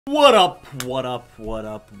What up, what up, what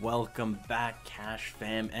up? Welcome back, Cash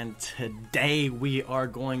fam, and today we are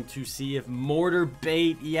going to see if Mortar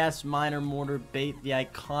Bait, yes, Miner Mortar Bait, the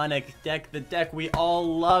iconic deck, the deck we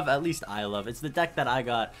all love, at least I love. It's the deck that I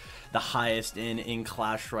got the highest in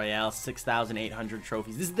Clash Royale, 6,800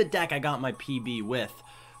 trophies. This is the deck I got my PB with.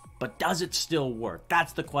 But does it still work?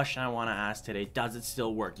 That's the question I want to ask today. Does it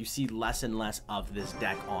still work? You see less and less of this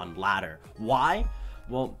deck on ladder. Why?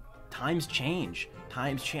 Well, times change.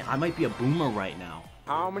 Times change. I might be a boomer right now.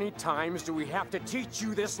 How many times do we have to teach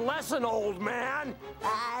you this lesson, old man?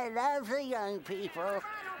 I love the young people.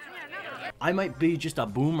 I might be just a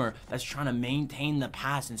boomer that's trying to maintain the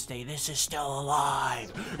past and say, this is still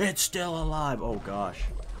alive. It's still alive. Oh, gosh.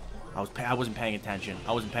 I wasn't paying attention.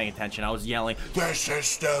 I wasn't paying attention. I was yelling, this is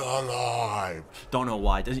still alive. Don't know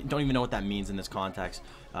why. Don't even know what that means in this context.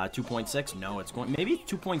 2.6? No, it's going... Maybe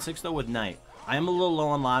 2.6, though, with Knight. I am a little low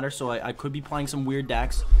on ladder, so I could be playing some weird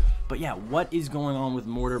decks. But yeah, what is going on with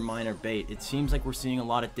Mortar Miner Bait? It seems like we're seeing a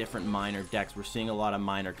lot of different miner decks. We're seeing a lot of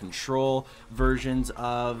miner control versions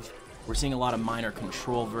of... We're seeing a lot of miner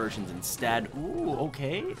control versions instead. Ooh,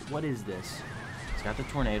 okay. What is this? It's got the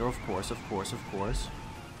tornado, of course, of course, of course.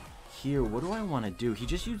 Here, what do I want to do? He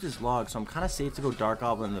just used his log, so I'm kind of safe to go Dark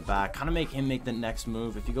Goblin in the back. Kind of make him make the next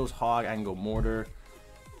move. If he goes Hog, I can go Mortar.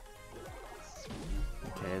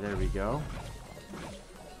 Okay, there we go.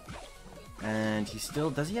 And he still...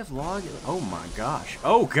 Does he have log? Oh my gosh.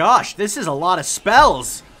 Oh gosh, this is a lot of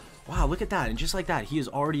spells! Wow, look at that. And just like that, he is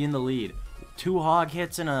already in the lead. 2 Hog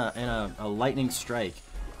hits and a Lightning Strike.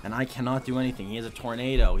 And I cannot do anything. He has a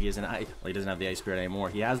Tornado. He has an Ice... Well, he doesn't have the Ice Spirit anymore.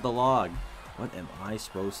 He has the log. What am I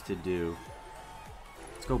supposed to do?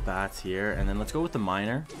 Let's go Bats here, and then let's go with the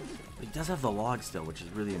Miner. But he does have the log still, which is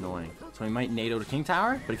really annoying. So he might NATO to King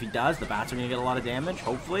Tower, but if he does, the Bats are going to get a lot of damage,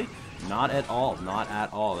 hopefully. Not at all. Not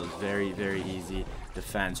at all. It was very, very easy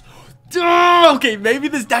defense. Okay, maybe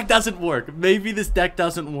this deck doesn't work. Maybe this deck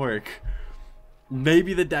doesn't work.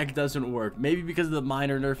 Maybe the deck doesn't work. Maybe because of the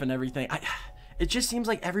Miner nerf and everything. It just seems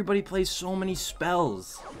like everybody plays so many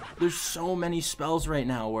spells. There's so many spells right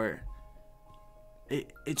now where...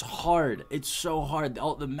 It's hard. It's so hard.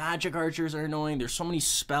 All the magic archers are annoying. There's so many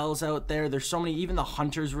spells out there. There's so many. Even the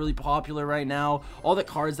hunter's really popular right now. All the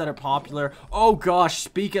cards that are popular. Oh gosh,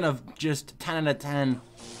 speaking of just 10 out of 10.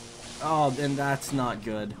 Oh, and that's not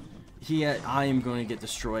good. I am going to get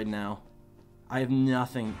destroyed now. I have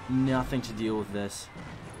nothing to deal with this.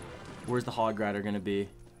 Where's the Hog Rider going to be?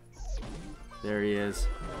 There he is.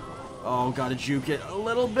 Oh, gotta juke it a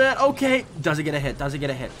little bit. Okay. Does it get a hit? Does it get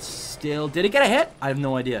a hit? Still. Did it get a hit? I have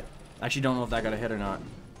no idea. I actually don't know if that got a hit or not.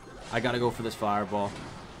 I gotta go for this fireball.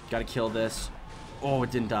 Gotta kill this. Oh, it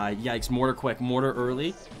didn't die. Yikes. Mortar quick. Mortar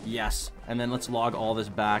early. Yes. And then let's log all this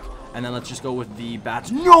back. And then let's just go with the Bats.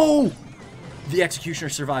 No! The Executioner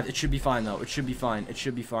survived. It should be fine, though. It should be fine. It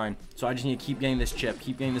should be fine. So I just need to keep getting this chip.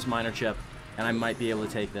 Keep getting this Miner chip. And I might be able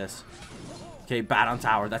to take this. Okay, Bat on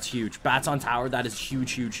tower. That's huge. Bats on tower. That is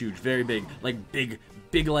huge, huge, huge. Very big. Like, big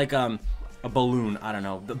like, a balloon. I don't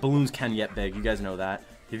know. The balloons can get big. You guys know that.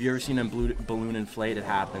 Have you ever seen a balloon inflate? It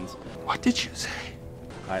happens. What did you say?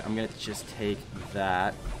 Alright, I'm gonna just take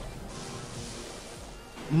that.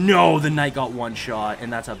 No, the Knight got one shot,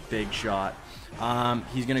 and that's a big shot.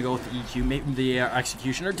 He's gonna go with the EQ, maybe the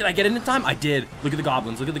Executioner. Did I get it in time? I did. Look at the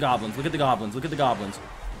goblins. Look at the goblins. Look at the goblins. Look at the goblins.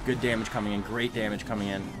 Good damage coming in. Great damage coming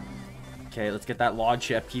in. Okay, let's get that log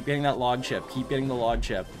chip. Keep getting that log chip. Keep getting the log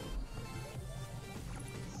chip.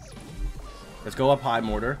 Let's go up high,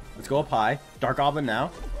 Mortar. Let's go up high. Dark Goblin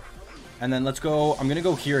now. And then let's go... I'm going to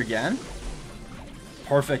go here again.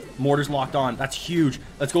 Perfect. Mortar's locked on. That's huge.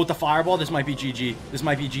 Let's go with the Fireball. This might be GG. This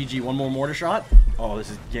might be GG. One more Mortar shot. Oh,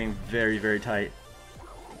 this is getting very, very tight.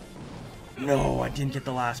 No, I didn't get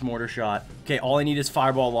the last Mortar shot. Okay, all I need is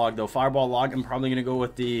Fireball log, though. Fireball log. I'm probably going to go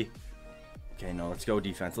with the... Okay, no, let's go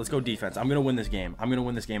defense. Let's go defense. I'm going to win this game. I'm going to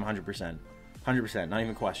win this game 100%. 100%. Not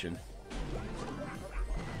even a question.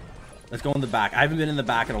 Let's go in the back. I haven't been in the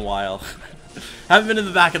back in a while. Haven't been in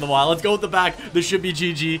the back in a while. Let's go with the back. This should be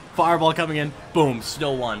GG. Fireball coming in. Boom.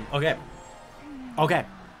 Still won. Okay. Okay.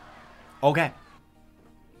 Okay.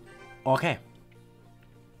 Okay.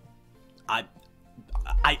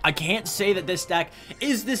 I can't say that this deck...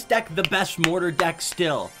 Is this deck the best Mortar deck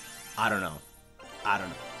still? I don't know. I don't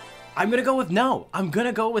know. I'm gonna go with no. I'm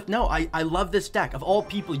gonna go with no. I love this deck. Of all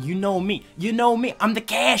people, you know me. You know me. I'm the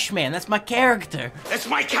Cash Man. That's my character. That's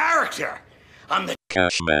my character. I'm the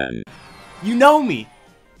Cash Man. You know me.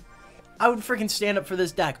 I would freaking stand up for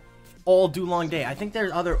this deck all do long day. I think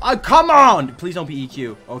there's other... Oh, come on! Please don't be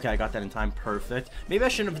EQ. Okay, I got that in time. Perfect. Maybe I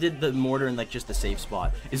shouldn't have did the Mortar in, like, just the safe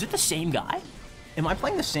spot. Is it the same guy? Am I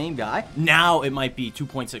playing the same guy? Now it might be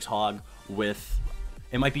 2.6 hog with...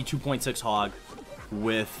 It might be 2.6 hog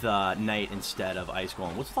with Knight instead of Ice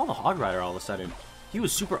Golem. What's with all the Hog Rider all of a sudden? He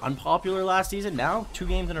was super unpopular last season. Now 2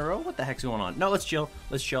 games in a row? What the heck's going on? No, let's chill.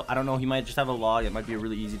 Let's chill. I don't know. He might just have a log. It might be a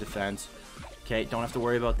really easy defense. Okay, don't have to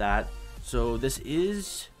worry about that. So this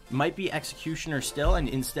is... Might be Executioner still, and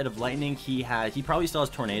instead of Lightning, he probably still has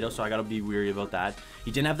Tornado, so I gotta be weary about that.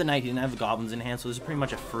 He didn't have the Knight, he didn't have the Goblins in hand, so this is pretty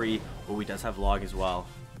much a free, but he does have Log as well.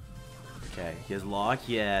 Okay, he has Log,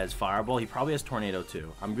 he has Fireball, he probably has Tornado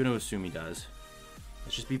too. I'm gonna assume he does.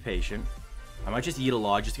 Let's just be patient. I might just eat a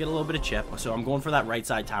Log, just to get a little bit of chip, so I'm going for that right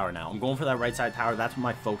side tower now. I'm going for that right side tower, that's what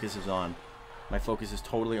my focus is on. My focus is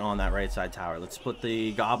totally on that right side tower. Let's split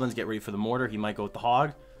the Goblins, get ready for the Mortar, he might go with the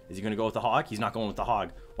Hog. Is he going to go with the Hog? He's not going with the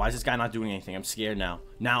Hog. Why is this guy not doing anything? I'm scared now.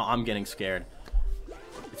 Now I'm getting scared.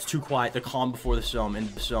 It's too quiet. The calm before the storm. And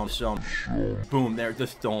the storm. Boom. There. The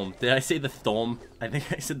storm. Did I say the storm? I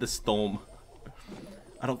think I said the storm.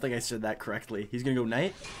 I don't think I said that correctly. He's going to go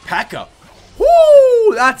Knight. P.E.K.K.A.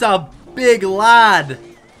 Woo! That's a big lad.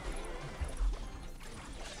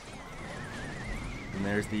 And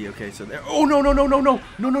there's the... Okay, so there... Oh, no, no, no, no, no.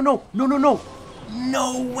 No, no, no. No, no, no.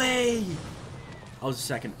 No way. I was a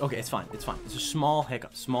second. Okay, it's fine. It's fine. It's a small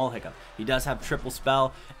hiccup. Small hiccup. He does have triple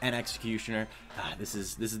spell and Executioner. This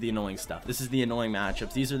is the annoying stuff. This is the annoying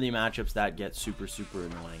matchups. These are the matchups that get super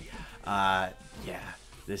annoying. Yeah.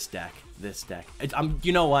 This deck.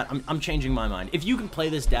 You know what? I'm changing my mind. If you can play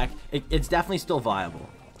this deck, it's definitely still viable.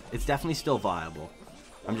 It's definitely still viable.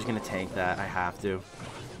 I'm just gonna tank that. I have to,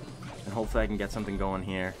 and hopefully I can get something going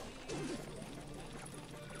here.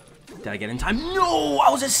 Did I get in time? No!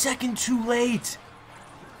 I was a second too late!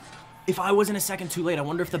 If I wasn't a second too late, I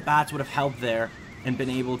wonder if the bats would have helped there and been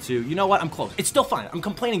able to... You know what? I'm close. It's still fine. I'm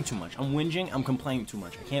complaining too much. I'm whinging. I'm complaining too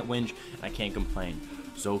much. I can't whinge. I can't complain.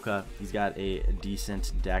 Zoka, he's got a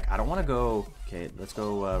decent deck. I don't want to go... Okay, let's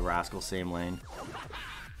go Rascal, same lane.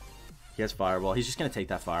 He has Fireball. He's just going to take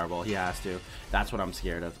that Fireball. He has to. That's what I'm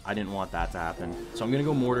scared of. I didn't want that to happen. So I'm going to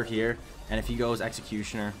go Mortar here. And if he goes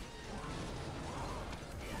Executioner...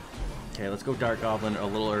 Okay, let's go Dark Goblin a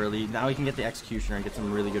little early. Now we can get the Executioner and get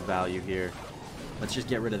some really good value here. Let's just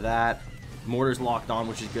get rid of that. Mortar's locked on,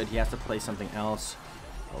 which is good. He has to play something else.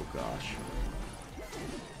 Oh, gosh.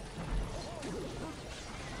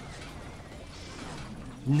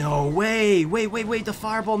 No way! Wait. The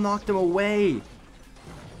Fireball knocked him away.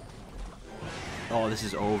 Oh, this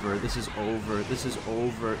is over. This is over. This is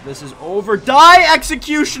over. This is over. Die,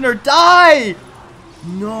 Executioner! Die!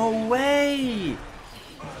 No way!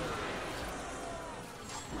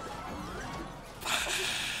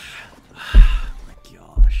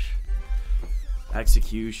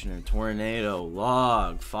 Executioner, Tornado,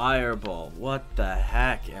 Log, Fireball. What the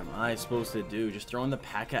heck am I supposed to do? Just throwing the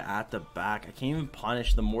P.E.K.K.A. at the back. I can't even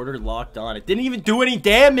punish. The Mortar locked on. It didn't even do any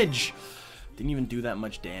damage. Didn't even do that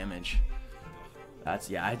much damage.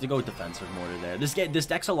 Yeah, I had to go with defensive Mortar there. This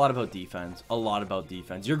deck's a lot about defense. A lot about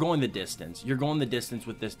defense. You're going the distance. You're going the distance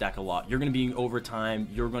with this deck a lot. You're going to be in overtime.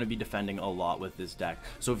 You're going to be defending a lot with this deck.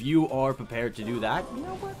 So if you are prepared to do that, you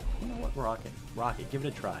know what? Rock it. Give it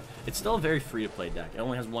a try. It's still a very free-to-play deck. It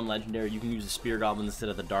only has one legendary. You can use the Spear Goblin instead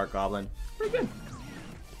of the Dark Goblin. Pretty good.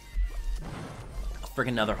 Freaking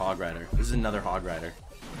another Hog Rider. This is another Hog Rider.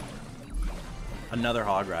 Another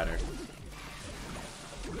Hog Rider.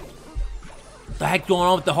 What the heck's going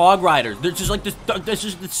on with the Hog Riders? This is like this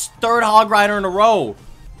is the third Hog Rider in a row.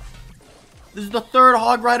 This is the third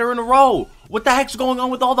Hog Rider in a row. What the heck's going on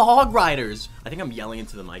with all the Hog Riders? I think I'm yelling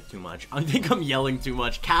into the mic too much. I think I'm yelling too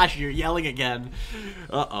much. Cash, you're yelling again.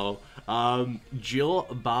 Uh-oh. Jill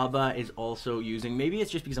Baba is also using... Maybe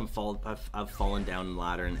it's just because I've fallen down in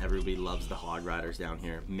ladder and everybody loves the Hog Riders down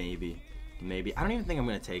here. Maybe. I don't even think I'm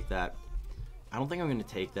going to take that. I don't think I'm going to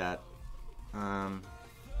take that.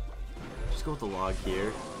 Just go with the Log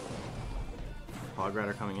here. Hog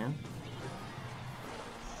Rider coming in.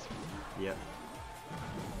 Yep.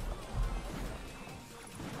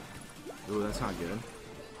 Ooh, that's not good.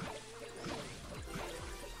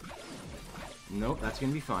 Nope, that's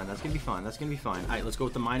gonna be fine. That's gonna be fine. Alright, let's go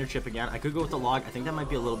with the Miner chip again. I could go with the Log. I think that might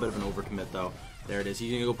be a little bit of an overcommit though. There it is.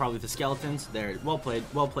 He's gonna go probably with the Skeletons. There. Well played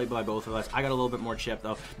by both of us. I got a little bit more chip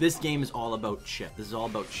though. This game is all about chip. This is all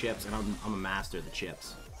about chips, and I'm a master of the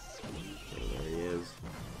chips. Okay, there he is.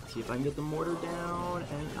 See if I can get the Mortar down,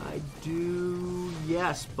 and I do.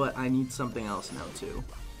 Yes, but I need something else now too.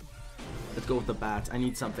 Let's go with the bats. I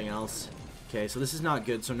need something else. Okay, so this is not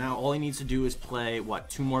good. So now all he needs to do is play, what,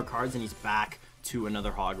 2 more cards, and he's back to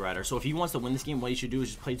another Hog Rider. So if he wants to win this game, what he should do is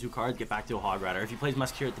just play 2 cards, get back to a Hog Rider. If he plays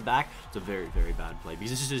Musketeer at the back, it's a very, very bad play because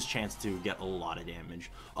this is his chance to get a lot of damage.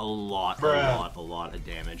 A lot of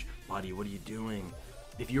damage. Buddy, what are you doing?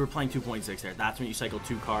 If you were playing 2.6 there, that's when you cycle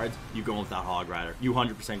 2 cards, you go with that Hog Rider. You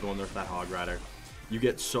 100% go in there with that Hog Rider. You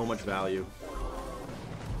get so much value.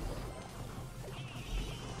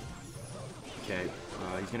 Okay,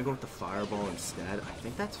 he's going to go with the Fireball instead. I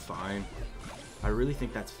think that's fine. I really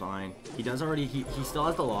think that's fine. He does already, he still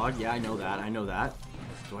has the log. Yeah, I know that.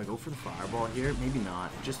 Do I go for the Fireball here? Maybe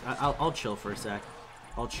not. Just, I'll chill for a sec.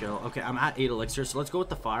 I'll chill. Okay, I'm at 8 elixir, so let's go with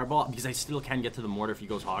the Fireball because I still can get to the mortar if he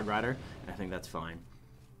goes Hog Rider. And I think that's fine.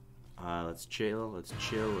 Let's chill, let's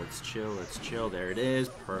chill, let's chill, let's chill. There it is.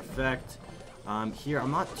 Perfect. Here,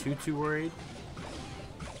 I'm not too worried.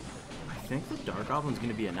 I think the Dark Goblin's going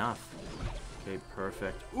to be enough. Okay,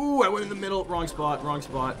 perfect. Ooh, I went in the middle. Wrong spot, wrong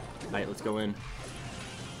spot. All right, let's go in.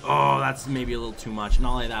 Oh, that's maybe a little too much.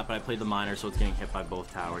 Not only that, but I played the Miner, so it's getting hit by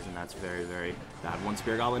both towers, and that's very, very bad. One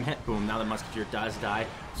Spear Goblin hit. Boom, now the Musketeer does die.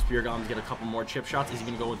 Spear Goblins get a couple more chip shots. Is he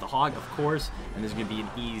going to go with the Hog? Of course. And this is going to be an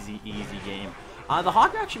easy game. The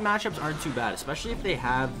Hog action matchups aren't too bad, especially if they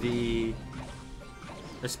have the...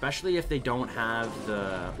 Especially if they don't have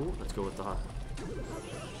the... Ooh, let's go with the...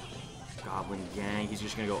 Goblin Gang. He's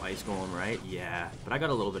just going to go Ice Golem, right? Yeah. But I got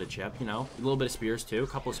a little bit of chip, you know. A little bit of spears, too. A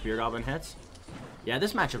couple of Spear Goblin hits. Yeah,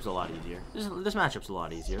 this matchup's a lot easier. This matchup's a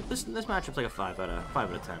lot easier. This matchup's like a 5 out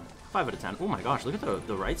of 10. 5 out of 10. Oh my gosh, look at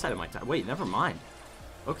the right side of my tab. Wait, never mind.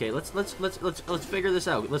 Okay, let's figure this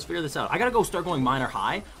out. Let's figure this out. I gotta go start going Miner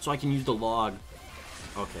high so I can use the log.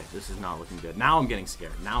 Okay, this is not looking good. Now I'm getting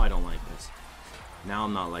scared. Now I don't like this. Now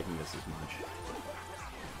I'm not liking this as much.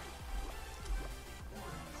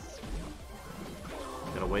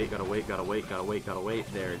 Gotta wait, gotta wait, gotta wait, gotta wait, gotta wait.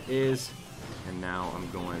 There it is. And now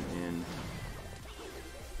I'm going in.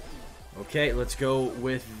 Okay, let's go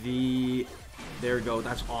with the... There we go.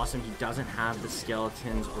 That's awesome. He doesn't have the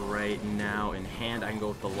skeletons right now in hand. I can go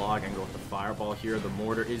with the log. I can go with the fireball here. The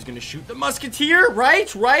mortar is going to shoot the musketeer.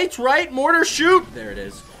 Right. Mortar, shoot. There it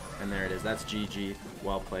is. And there it is. That's GG.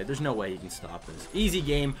 Well played. There's no way he can stop this. Easy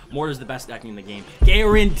game. Mortar's the best deck in the game.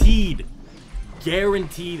 Guaranteed.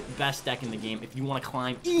 Guaranteed best deck in the game. If you want to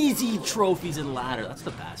climb easy trophies and ladder, that's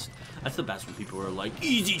the best. That's the best when people are like,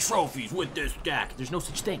 easy trophies with this deck. There's no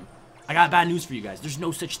such thing. I got bad news for you guys. There's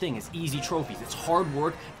no such thing as easy trophies. It's hard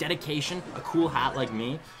work, dedication, a cool hat like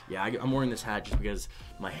me. Yeah, I'm wearing this hat just because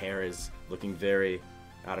my hair is looking very,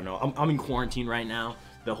 I don't know. I'm in quarantine right now.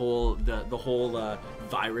 The whole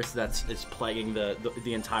virus that's plaguing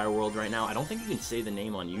the entire world right now. I don't think you can say the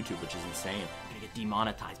name on YouTube, which is insane. I'm gonna get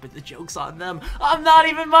demonetized, but the joke's on them. I'm not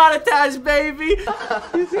even monetized, baby.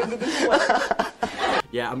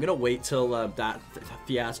 Yeah, I'm gonna wait till that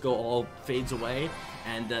fiasco all fades away.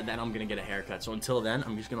 And then I'm gonna get a haircut. So until then,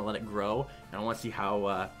 I'm just gonna let it grow, and I want to see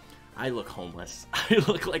how I look homeless. I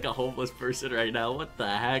look like a homeless person right now. What the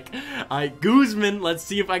heck? Guzman. Let's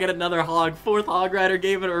see if I get another hog. 4th Hog Rider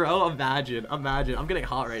game in a row. Imagine. I'm getting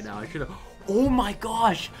hot right now. I should have. Oh my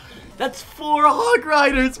gosh, that's 4 Hog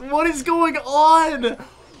Riders. What is going on?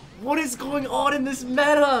 What is going on in this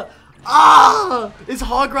meta? Ah! Is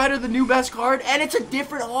Hog Rider the new best card? And it's a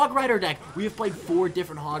different Hog Rider deck. We have played 4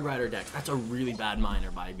 different Hog Rider decks. That's a really bad Miner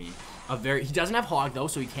by me. He doesn't have Hog though,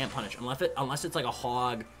 so he can't punish unless it's like a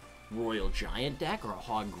Hog Royal Giant deck or a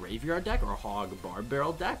Hog Graveyard deck or a Hog Barb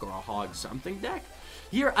Barrel deck or a Hog something deck.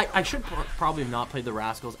 Here, I should probably have not played the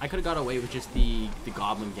Rascals. I could have got away with just the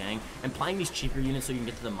Goblin Gang and playing these cheaper units so you can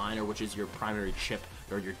get to the Miner, which is your primary chip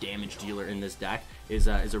or your damage dealer in this deck, is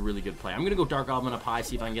a really good play. I'm gonna go Dark Goblin up high,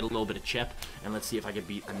 see if I can get a little bit of chip, and let's see if I can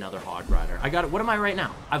beat another Hog Rider. I got it. What am I right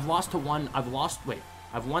now? I've lost to 1. Wait.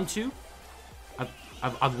 I've won 2.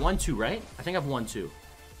 I've won 2, right? I think I've won 2.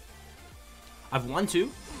 I've won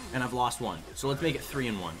 2, and I've lost 1. So let's make it 3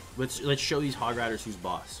 and 1. Let's show these Hog Riders who's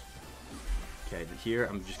boss. Okay, here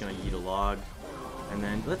I'm just gonna eat a log, and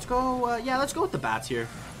then let's go. Yeah, let's go with the bats here.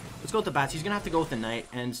 Let's go with the bats. He's gonna have to go with the knight,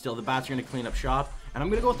 and still the bats are gonna clean up shop. And I'm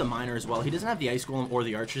gonna go with the Miner as well. He doesn't have the Ice Golem or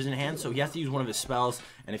the Archers in hand, so he has to use one of his spells.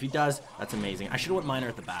 And if he does, that's amazing. I should have went Miner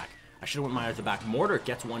at the back. Mortar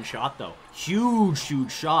gets 1 shot though. Huge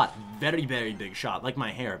shot. Very big shot. Like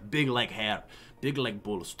my hair. Big like hair. Big like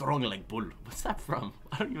bull. Strong like bull. What's that from?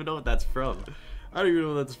 I don't even know what that's from.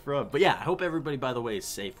 But yeah, I hope everybody, by the way, is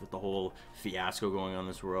safe with the whole fiasco going on in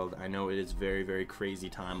this world. I know it is very crazy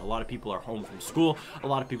time. A lot of people are home from school. A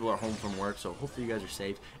lot of people are home from work. So hopefully you guys are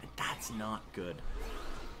safe. And that's not good.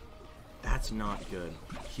 That's not good.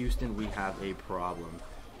 Houston, we have a problem.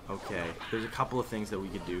 Okay, there's a couple of things that we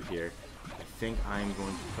could do here. I think I'm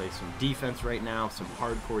going to play some defense right now. Some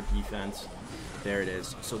hardcore defense. There it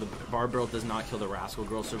is. So the Barb Barrel does not kill the Rascal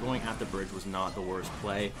Girl, so going at the bridge was not the worst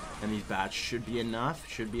play. And these bats should be enough.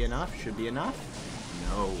 Should be enough. Should be enough.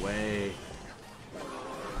 No way.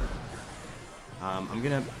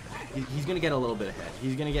 He's gonna get a little bit ahead.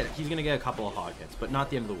 He's gonna get a couple of hog hits, but not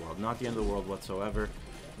the end of the world. Not the end of the world whatsoever.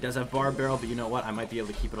 He does have Barb Barrel, but you know what? I might be able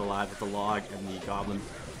to keep it alive with the log and the goblin.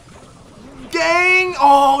 Dang!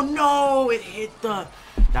 Oh no! It hit the...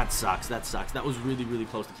 That sucks. That sucks. That was really, really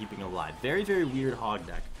close to keeping it alive. Very, very weird hog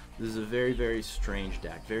deck. This is a very, very strange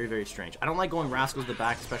deck. Very, very strange. I don't like going Rascals to the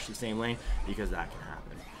back, especially same lane, because that can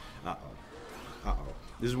happen. Uh-oh. Uh-oh.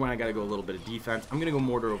 This is when I got to go a little bit of defense. I'm going to go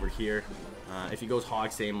Mortar over here. If he goes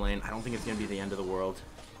Hog same lane, I don't think it's going to be the end of the world.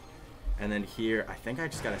 And then here, I think I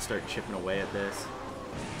just got to start chipping away at this.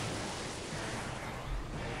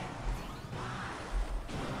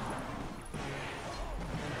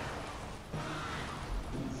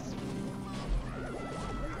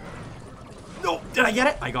 No! Did I get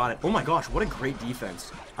it? I got it. Oh my gosh, what a great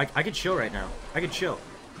defense. I could chill right now. I could chill.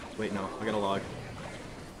 Wait, no. I got a log.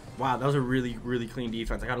 Wow, that was a really, really clean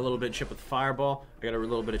defense. I got a little bit of chip with the fireball. I got a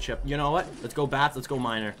little bit of chip. You know what? Let's go bats. Let's go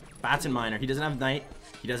Miner. Bats and Miner. He doesn't have Knight.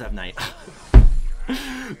 He does have Knight.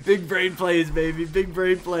 Big brain plays, baby. Big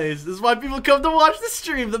brain plays. This is why people come to watch the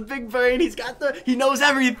stream. The big brain. He knows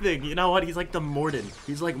everything. You know what? He's like the Morden.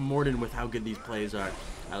 He's like Morden with how good these plays are. All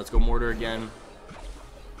right, let's go Mortar again.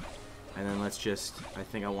 And then let's just, I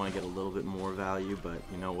think I want to get a little bit more value, but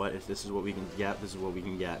you know what? If this is what we can get, this is what we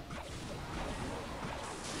can get.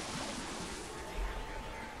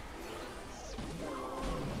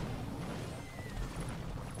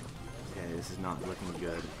 Okay, this is not looking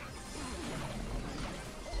good.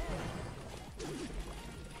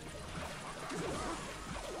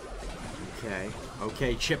 Okay,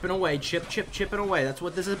 okay, chipping away, chipping away. That's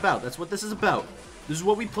what this is about. That's what this is about. This is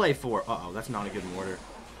what we play for. Uh-oh, that's not a good mortar.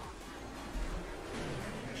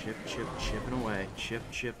 Chipping away.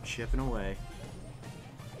 Chipping away.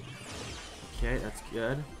 Okay, that's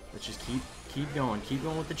good. Let's just keep going. Keep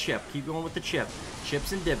going with the chip. Keep going with the chip.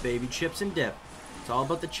 Chips and dip, baby. Chips and dip. It's all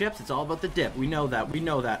about the chips. It's all about the dip. We know that. We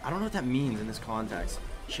know that. I don't know what that means in this context.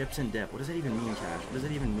 Chips and dip. What does that even mean, Cash? What does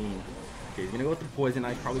that even mean? Okay, he's gonna go with the poison.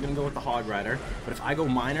 I'm probably gonna go with the Hog Rider. But if I go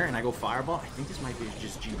Miner and I go Fireball, I think this might be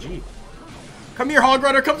just GG. Come here, Hog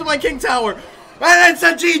Rider. Come to my King Tower. And it's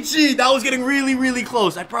a GG! That was getting really, really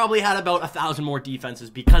close. I probably had about 1,000 more defenses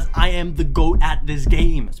because I am the GOAT at this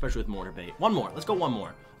game. Especially with Mortar Bait. One more. Let's go one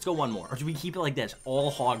more. Let's go one more. Or do we keep it like this? All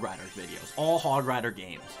Hog Riders videos. All Hog Rider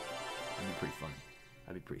games. That'd be pretty funny.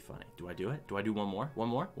 That'd be pretty funny. Do I do it? Do I do one more? One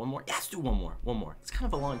more? One more? Yes, do one more. One more. It's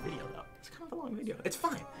kind of a long video, though. It's kind of a long video. It's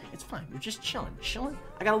fine. It's fine. We're just chilling. Chilling.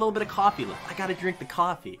 I got a little bit of coffee left. I gotta drink the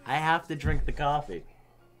coffee. I have to drink the coffee.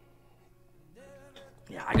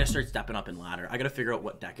 Yeah, I gotta start stepping up in ladder. I gotta figure out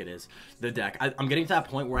what deck it is. The deck. I'm getting to that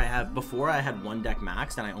point where I have, before I had one deck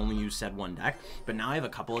maxed and I only used said one deck, but now I have a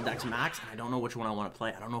couple of decks maxed and I don't know which one I want to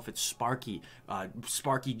play. I don't know if it's Sparky,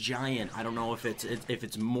 Sparky Giant. I don't know if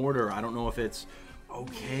it's Mortar. I don't know if it's...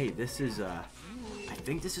 Okay, this is I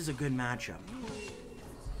think this is a good matchup.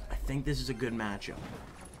 I think this is a good matchup.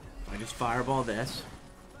 I just fireball this.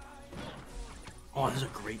 Oh, this is a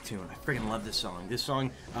great tune. I freaking love this song. This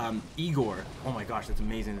song, Igor. Oh my gosh, that's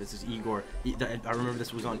amazing. This is Igor. I remember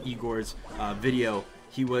this was on Igor's video.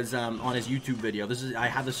 He was on his YouTube video. I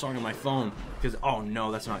have this song on my phone because, oh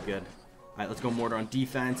no, that's not good. All right, let's go Mortar on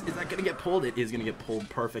defense. Is that going to get pulled? It is going to get pulled.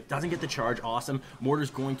 Perfect. Doesn't get the charge. Awesome. Mortar's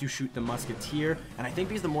going to shoot the Musketeer. And I think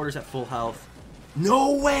because the Mortar's at full health.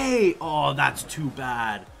 No way! Oh, that's too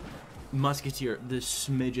bad. Musketeer, the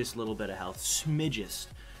smidgest little bit of health. Smidgest.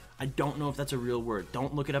 I don't know if that's a real word.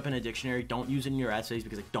 Don't look it up in a dictionary. Don't use it in your essays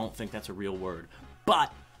because I don't think that's a real word.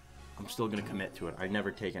 But I'm still going to commit to it. I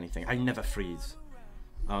never take anything. I never freeze.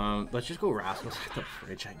 Let's just go Rascals at the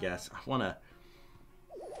fridge, I guess. I want to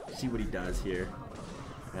see what he does here.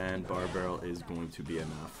 And Barb Barrel is going to be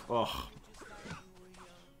enough. Oh.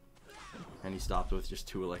 And he stopped with just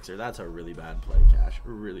 2 elixir. That's a really bad play, Cash. A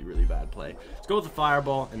really, really bad play. Let's go with the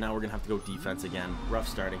Fireball, and now we're going to have to go defense again. Rough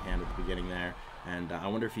starting hand at the beginning there. And I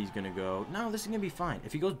wonder if he's going to go... No, this is going to be fine.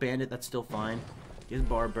 If he goes Bandit, that's still fine. He has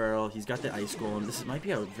Barb Barrel. He's got the Ice Golem. This might be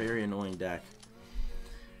a very annoying deck.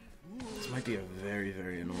 This might be a very,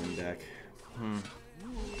 very annoying deck.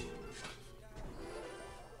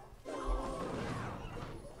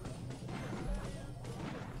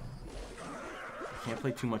 Can't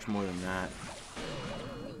play too much more than that.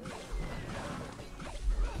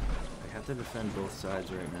 I have to defend both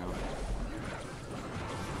sides right now.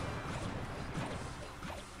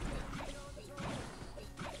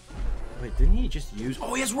 Wait, didn't he just use...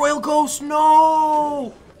 Oh, he has Royal Ghost!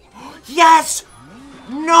 No! Yes!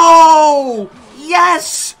 No!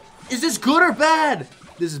 Yes! Is this good or bad?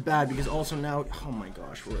 This is bad because also now, oh my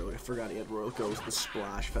gosh, I forgot he had Royal Ghost. The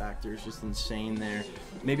splash factor is just insane there.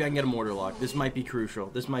 Maybe I can get a Mortar Lock. This might be crucial.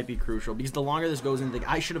 This might be crucial because the longer this goes into,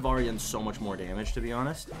 I should have already done so much more damage, to be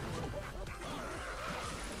honest.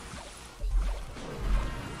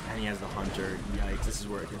 And he has the Hunter. Yikes, this is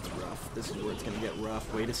where it gets rough. This is where it's going to get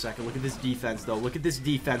rough. Wait a second. Look at this defense, though. Look at this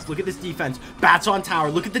defense. Look at this defense. Bats on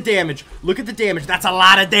tower. Look at the damage. Look at the damage. That's a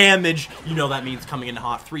lot of damage. You know that means coming in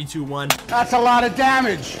hot. 3, 2, 1. That's a lot of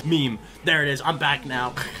damage. Meme. There it is. I'm back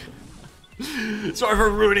now. Sorry for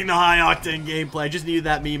ruining the high octane gameplay. I just needed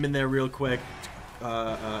that meme in there real quick.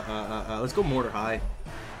 Let's go Mortar High.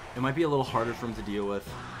 It might be a little harder for him to deal with.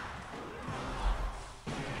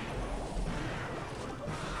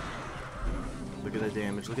 Look at the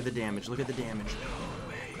damage. Look at the damage. Look at the damage. No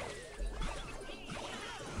way.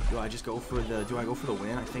 Do I just go for the? Do I go for the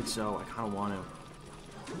win? I think so. I kind of want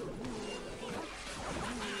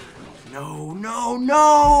to. No! No!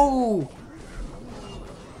 No!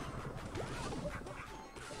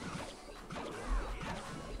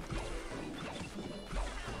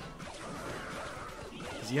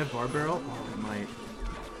 Does he have Bar Barrel? Oh, he might.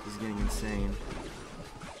 He's getting insane.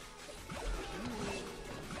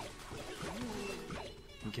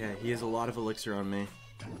 Okay, he has a lot of elixir on me.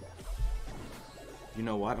 You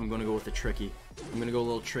know what? I'm gonna go with the tricky. I'm gonna go a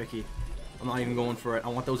little tricky. I'm not even going for it. I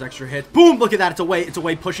want those extra hits. Boom! Look at that. It's away. It's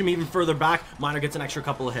away. Push him even further back. Miner gets an extra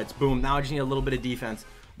couple of hits. Boom. Now I just need a little bit of defense.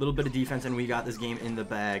 A little bit of defense, and we got this game in the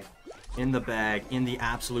bag. In the bag. In the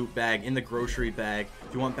absolute bag. In the grocery bag.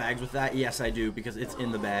 Do you want bags with that? Yes, I do, because it's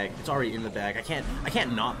in the bag. It's already in the bag. I can't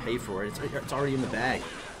not pay for it. It's already in the bag.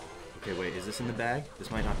 Okay, wait. Is this in the bag?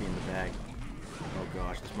 This might not be in the bag. Oh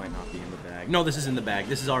gosh, this might not be in the bag. No, this is in the bag.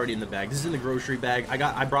 This is already in the bag. This is in the grocery bag.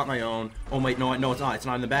 I brought my own. Oh wait, no, it's not. It's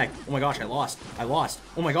not in the bag. Oh my gosh, I lost.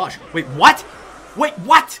 Oh my gosh. Wait, what? Wait,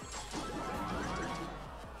 what?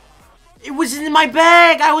 It was in my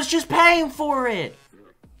bag. I was just paying for it.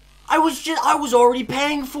 I was already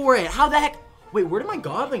paying for it. How the heck? Wait, where did my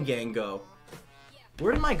Goblin Gang go?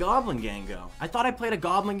 Where did my Goblin Gang go? I thought I played a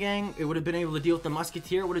Goblin Gang. It would have been able to deal with the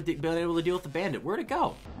Musketeer. Would have been able to deal with the Bandit. Where'd it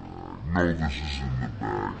go? No, this is in the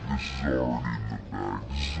bag. This is already in the bag.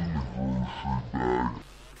 This is in the grocery bag.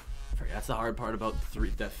 That's the hard part about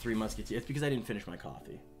the three Musketeers. It's because I didn't finish my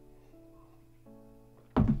coffee.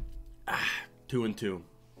 2 and 2.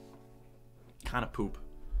 Kind of poop.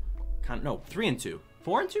 No, 3 and 2.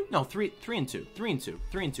 4 and 2? No, 3 and 2. 3 and 2.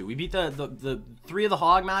 3 and 2. We beat the 3 of the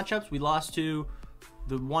Hog matchups. We lost to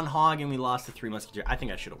the 1 Hog and we lost to 3 Musketeers. I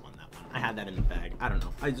think I should have won that one. I had that in the bag. I don't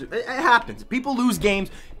know. It happens. People lose games.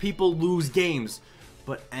 People lose games.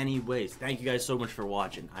 But anyways, thank you guys so much for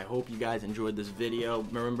watching. I hope you guys enjoyed this video.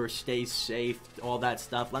 Remember, stay safe, all that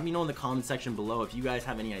stuff. Let me know in the comment section below if you guys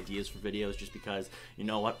have any ideas for videos, just because, you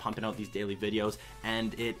know what, pumping out these daily videos.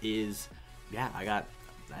 And it is, yeah, I got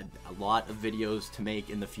a lot of videos to make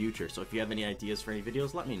in the future. So if you have any ideas for any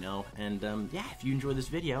videos, let me know. And yeah, if you enjoyed this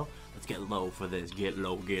video, let's get low for this. Get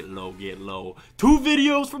low, get low, get low. 2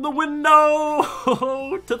 videos from the window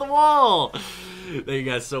to the wall. Thank you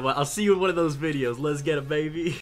guys so much. I'll see you in one of those videos. Let's get it, baby.